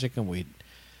just magic, and we'd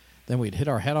hit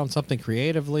our head on something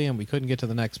creatively and we couldn't get to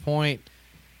the next point.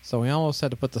 So we almost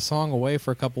had to put the song away for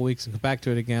a couple weeks and come back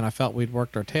to it again. I felt we'd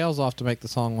worked our tails off to make the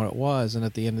song what it was, and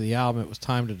at the end of the album, it was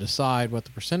time to decide what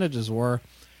the percentages were.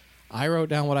 I wrote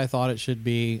down what I thought it should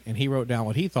be, and he wrote down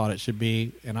what he thought it should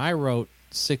be, and I wrote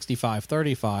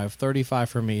 65-35, 35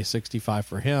 for me, 65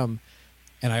 for him,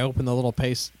 and I opened the little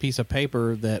piece of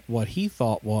paper that what he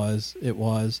thought it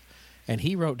was, and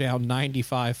he wrote down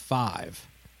 95-5.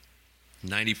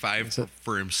 95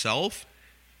 for himself?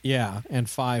 Yeah, and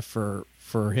 5 for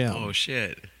him. Oh,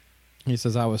 shit. He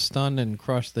says, I was stunned and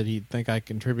crushed that he'd think I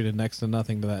contributed next to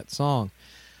nothing to that song.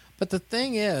 But the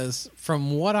thing is,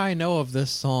 from what I know of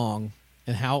this song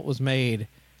and how it was made,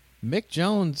 Mick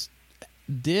Jones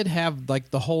did have like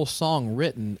the whole song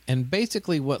written, and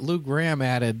basically what Lou Gramm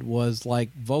added was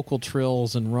like vocal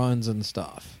trills and runs and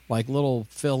stuff, like little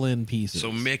fill-in pieces.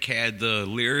 So Mick had the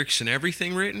lyrics and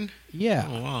everything written? Yeah.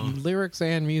 Oh, wow. Lyrics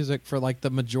and music for like the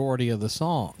majority of the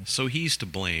song. So he's to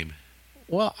blame.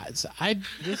 Well,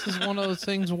 this is one of those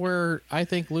things where I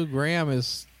think Lou Gramm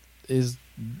is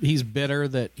he's bitter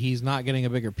that he's not getting a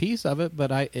bigger piece of it,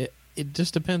 but it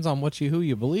just depends on who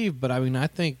you believe. But I mean, I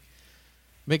think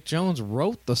Mick Jones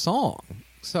wrote the song.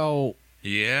 So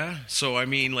yeah. So I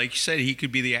mean, like you said, he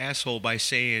could be the asshole by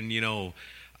saying,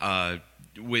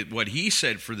 with what he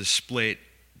said for the split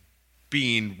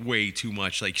being way too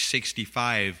much, like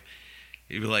 65.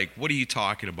 He'd be like, "What are you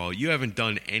talking about? You haven't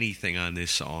done anything on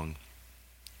this song.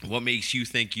 What makes you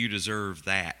think you deserve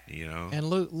that?" And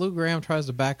Lou Gramm tries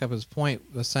to back up his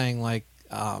point by saying like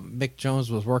Mick Jones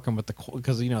was working with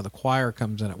because the choir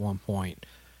comes in at one point.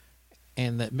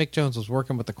 And that Mick Jones was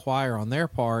working with the choir on their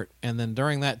part, and then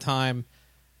during that time,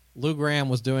 Lou Gramm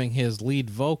was doing his lead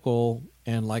vocal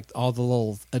and like all the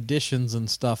little additions and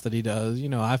stuff that he does.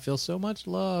 I feel so much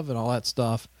love and all that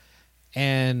stuff.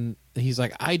 And he's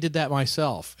like, I did that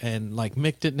myself, and like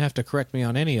Mick didn't have to correct me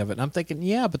on any of it. And I'm thinking,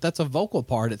 yeah, but that's a vocal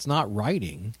part; it's not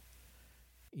writing.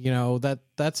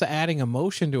 That's adding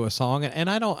emotion to a song, and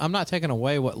I'm not taking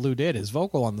away what Lou did. His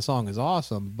vocal on the song is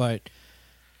awesome, but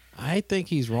I think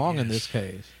he's wrong in this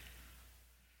case.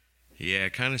 Yeah,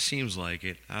 it kind of seems like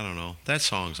it. I don't know. That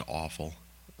song's awful.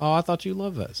 Oh, I thought you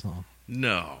loved that song.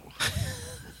 No.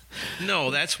 No,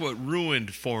 that's what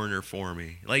ruined Foreigner for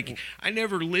me. Like, I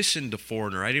never listened to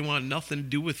Foreigner. I didn't want nothing to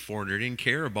do with Foreigner. I didn't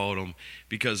care about him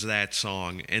because of that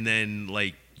song. And then,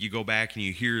 like, you go back and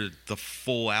you hear the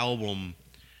full album,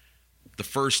 the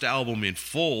first album in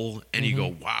full, and you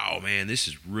go, wow, man, this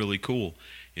is really cool.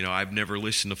 You know, I've never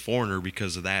listened to Foreigner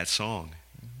because of that song.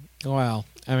 Well,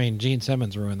 I mean, Gene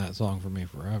Simmons ruined that song for me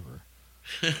forever.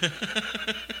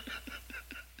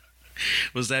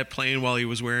 Was that playing while he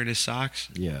was wearing his socks?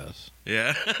 Yes.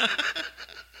 Yeah.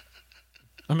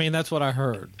 I mean, that's what I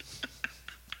heard.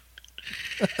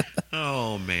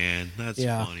 Oh, man. That's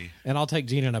funny. And I'll take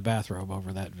Gene in a bathrobe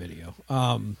over that video.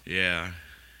 Yeah.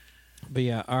 But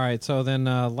yeah, all right. So then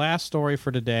last story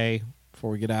for today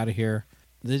before we get out of here.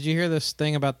 Did you hear this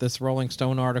thing about this Rolling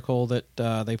Stone article that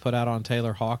they put out on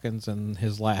Taylor Hawkins and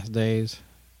his last days?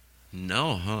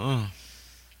 No,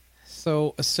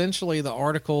 So essentially the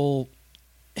article,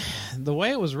 the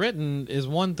way it was written is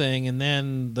one thing, and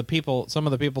then some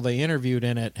of the people they interviewed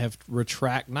in it have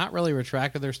not really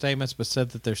retracted their statements, but said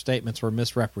that their statements were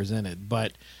misrepresented.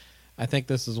 But I think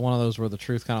this is one of those where the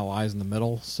truth kind of lies in the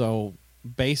middle. So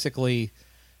basically,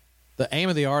 the aim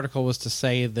of the article was to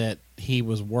say that he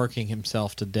was working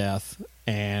himself to death,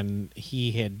 and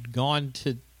he had gone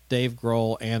to Dave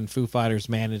Grohl and Foo Fighters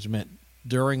management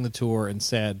during the tour and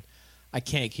said, I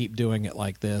can't keep doing it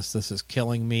like this. This is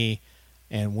killing me,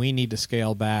 and we need to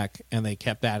scale back. And they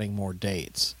kept adding more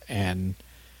dates. And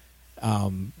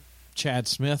Chad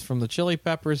Smith from the Chili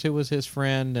Peppers, who was his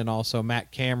friend, and also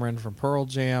Matt Cameron from Pearl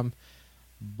Jam,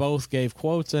 both gave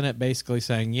quotes in it basically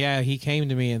saying, yeah, he came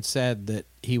to me and said that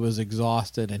he was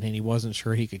exhausted and he wasn't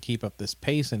sure he could keep up this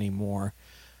pace anymore,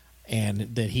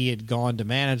 and that he had gone to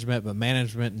management, but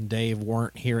management and Dave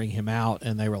weren't hearing him out,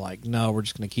 and they were like, no, we're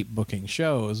just going to keep booking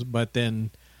shows. But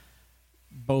then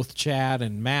both Chad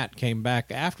and Matt came back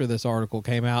after this article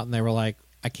came out, and they were like,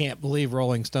 I can't believe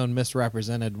Rolling Stone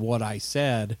misrepresented what I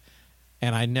said,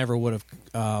 and I never would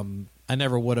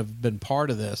have been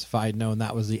part of this if I had known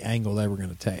that was the angle they were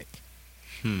going to take.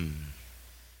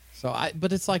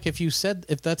 But it's like if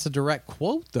that's a direct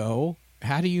quote, though,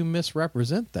 how do you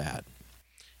misrepresent that?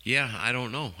 Yeah, I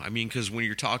don't know. I mean, because when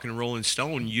you're talking to Rolling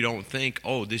Stone, you don't think,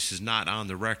 oh, this is not on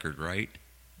the record, right?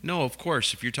 No, of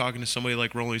course. If you're talking to somebody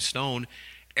like Rolling Stone,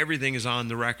 everything is on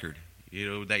the record,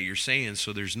 that you're saying,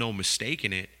 so there's no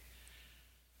mistaking it.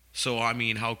 So, I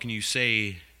mean, how can you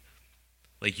say,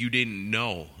 like, you didn't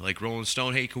know? Like, Rolling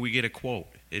Stone, hey, can we get a quote?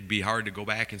 It'd be hard to go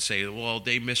back and say, well,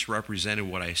 they misrepresented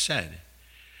what I said.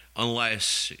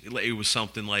 Unless it was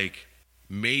something like,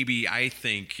 maybe I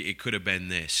think it could have been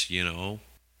this,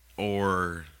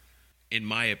 or in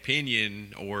my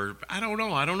opinion, or I don't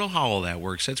know. I don't know how all that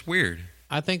works. That's weird.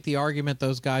 I think the argument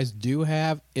those guys do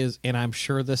have is, and I'm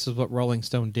sure this is what Rolling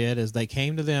Stone did, is they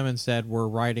came to them and said, we're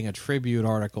writing a tribute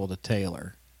article to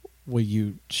Taylor. Will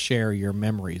you share your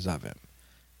memories of him?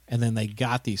 And then they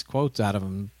got these quotes out of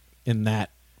him in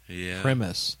that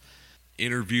premise.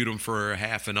 Interviewed him for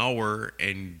half an hour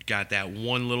and got that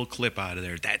one little clip out of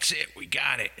there. That's it. We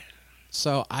got it.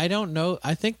 So I don't know.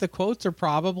 I think the quotes are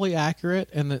probably accurate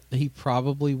and that he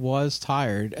probably was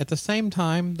tired. At the same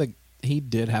time, he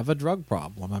did have a drug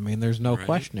problem. I mean, there's no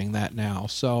questioning that now.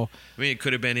 So I mean, it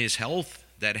could have been his health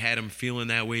that had him feeling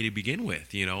that way to begin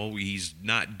with. He's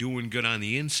not doing good on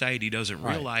the inside. He doesn't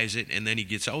realize it. And then he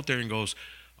gets out there and goes,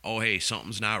 oh, hey,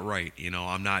 something's not right.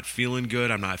 I'm not feeling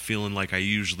good. I'm not feeling like I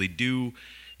usually do.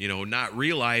 Not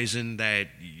realizing that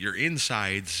your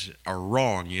insides are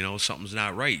wrong. Something's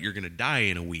not right. You're going to die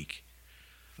in a week.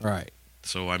 Right.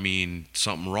 So, I mean,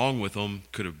 something wrong with him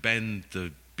could have been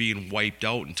the being wiped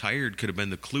out and tired could have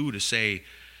been the clue to say,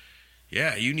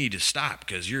 yeah, you need to stop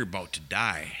because you're about to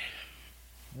die.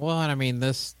 Well, and I mean,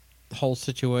 this whole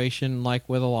situation, like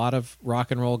with a lot of rock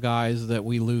and roll guys that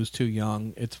we lose too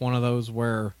young, it's one of those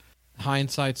where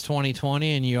hindsight's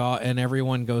 20/20, and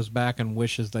everyone goes back and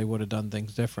wishes they would have done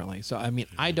things differently. So, I mean,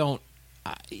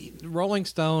 Rolling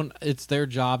Stone, it's their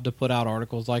job to put out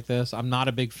articles like this. I'm not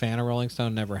a big fan of Rolling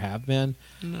Stone, never have been.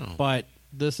 No. But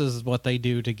this is what they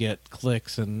do to get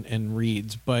clicks and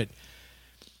reads. But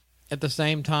at the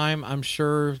same time, I'm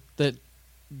sure that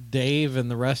Dave and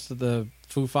the rest of the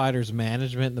Foo Fighters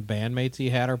management and the bandmates he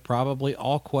had are probably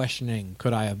all questioning,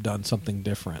 could I have done something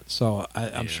different? So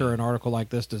I'm sure an article like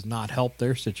this does not help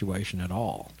their situation at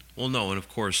all. Well, no, and of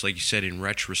course, like you said, in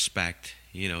retrospect,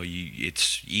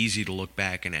 it's easy to look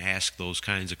back and ask those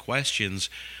kinds of questions,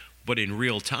 but in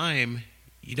real time,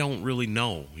 you don't really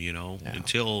know,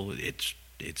 until it's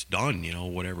done,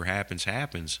 whatever happens,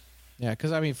 happens. Yeah,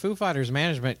 because, I mean, Foo Fighters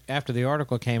management, after the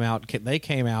article came out, they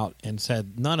came out and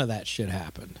said none of that shit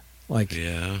happened. Like,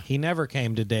 he never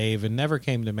came to Dave and never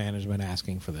came to management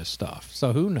asking for this stuff.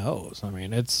 So who knows? I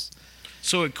mean, it's...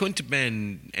 So it couldn't have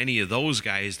been any of those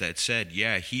guys that said,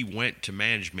 yeah, he went to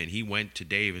management, he went to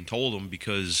Dave and told him,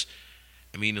 because,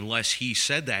 I mean, unless he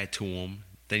said that to him,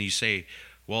 then you say,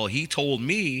 well, he told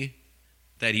me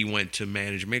that he went to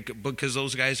management, because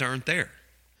those guys aren't there.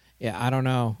 Yeah, I don't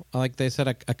know. Like they said,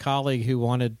 a colleague who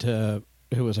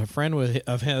was a friend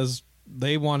of his,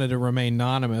 they wanted to remain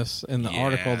anonymous in the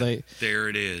article. There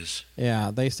it is.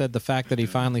 Yeah, they said the fact that he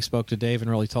finally spoke to Dave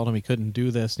and really told him he couldn't do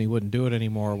this and he wouldn't do it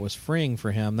anymore was freeing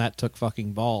for him. That took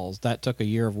fucking balls. That took a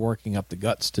year of working up the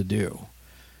guts to do.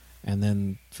 And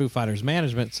then Foo Fighters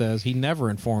management says he never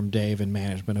informed Dave and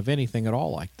management of anything at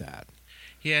all like that.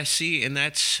 Yeah, see, and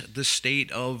that's the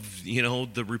state of,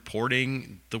 the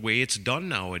reporting, the way it's done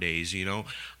nowadays,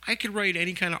 I could write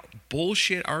any kind of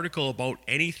bullshit article about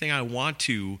anything I want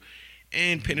to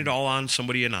and pin it all on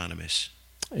somebody anonymous.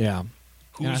 Yeah.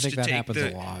 And I think that happens a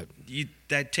lot.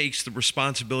 That takes the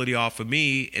responsibility off of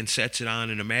me and sets it on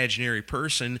an imaginary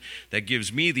person that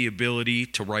gives me the ability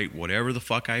to write whatever the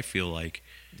fuck I feel like.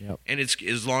 Yep. And it's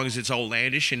as long as it's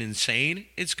outlandish and insane,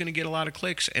 it's going to get a lot of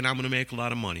clicks and I'm going to make a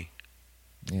lot of money.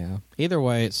 Yeah. Either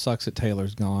way, it sucks that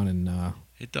Taylor's gone, and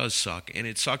it does suck. And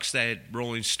it sucks that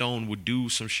Rolling Stone would do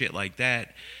some shit like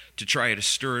that to try to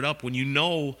stir it up when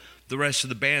the rest of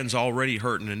the band's already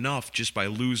hurting enough just by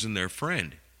losing their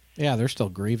friend. Yeah, they're still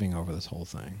grieving over this whole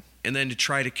thing. And then to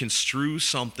try to construe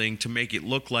something to make it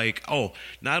look like, oh,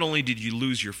 not only did you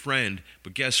lose your friend,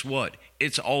 but guess what?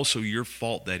 It's also your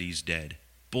fault that he's dead.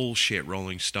 Bullshit,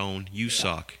 Rolling Stone. You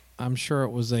suck. I'm sure it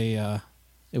was a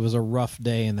rough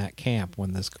day in that camp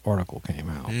when this article came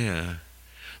out. Yeah.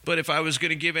 But if I was going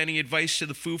to give any advice to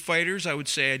the Foo Fighters, I would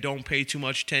say I don't pay too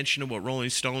much attention to what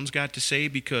Rolling Stone's got to say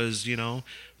because,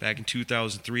 back in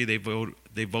 2003, they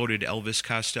voted Elvis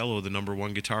Costello the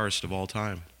 #1 guitarist of all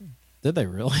time. Did they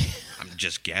really? I'm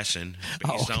just guessing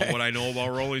based on what I know about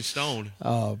Rolling Stone.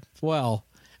 Well,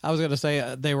 I was going to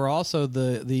say they were also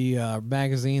the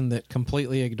magazine that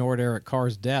completely ignored Eric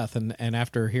Carr's death, and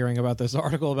after hearing about this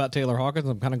article about Taylor Hawkins,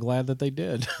 I'm kind of glad that they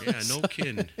did. Yeah, no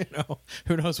kidding.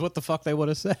 Who knows what the fuck they would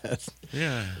have said?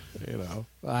 Yeah,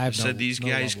 I have said these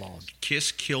guys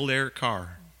Kiss killed Eric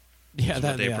Carr. Yeah,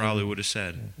 that's what they probably would have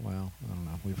said. Well, I don't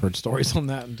know. We've heard stories on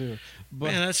that too. But,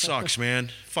 man, that sucks,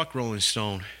 man. Fuck Rolling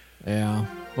Stone. Yeah,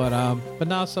 but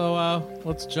no. So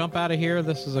let's jump out of here.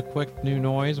 This is a quick new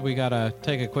noise. We gotta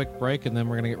take a quick break, and then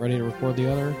we're gonna get ready to record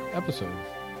the other episode.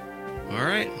 All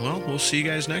right. Well, we'll see you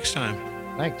guys next time.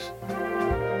 Thanks.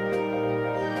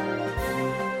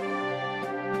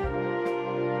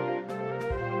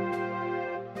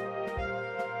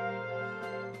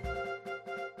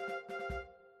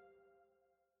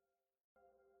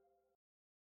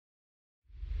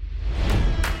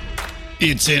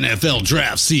 It's NFL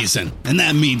draft season, and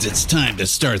that means it's time to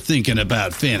start thinking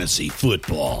about fantasy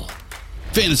football.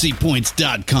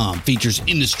 FantasyPoints.com features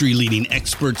industry-leading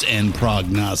experts and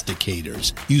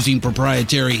prognosticators using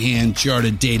proprietary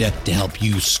hand-charted data to help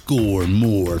you score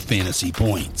more fantasy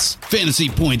points.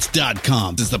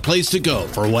 FantasyPoints.com is the place to go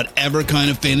for whatever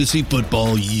kind of fantasy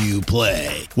football you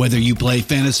play. Whether you play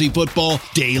fantasy football,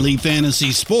 daily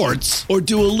fantasy sports, or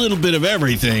do a little bit of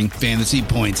everything, Fantasy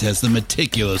Points has the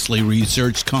meticulously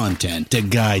researched content to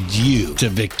guide you to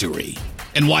victory.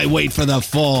 And why wait for the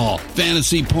fall?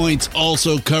 Fantasy Points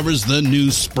also covers the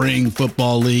new spring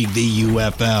football league, the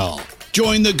UFL.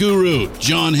 Join the guru,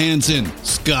 John Hansen,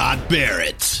 Scott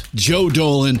Barrett, Joe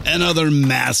Dolan, and other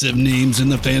massive names in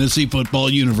the fantasy football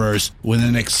universe with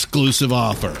an exclusive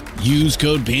offer. Use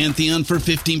code Pantheon for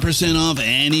 15% off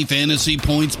any Fantasy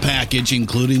Points package,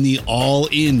 including the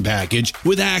all-in package,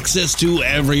 with access to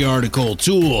every article,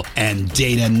 tool, and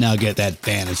data nugget that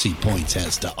Fantasy Points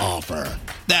has to offer.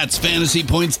 That's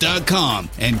FantasyPoints.com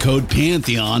and code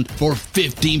Pantheon for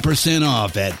 15%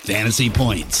 off at Fantasy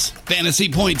Points.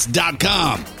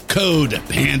 FantasyPoints.com, code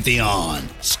Pantheon.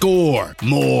 Score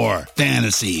more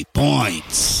fantasy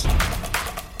points.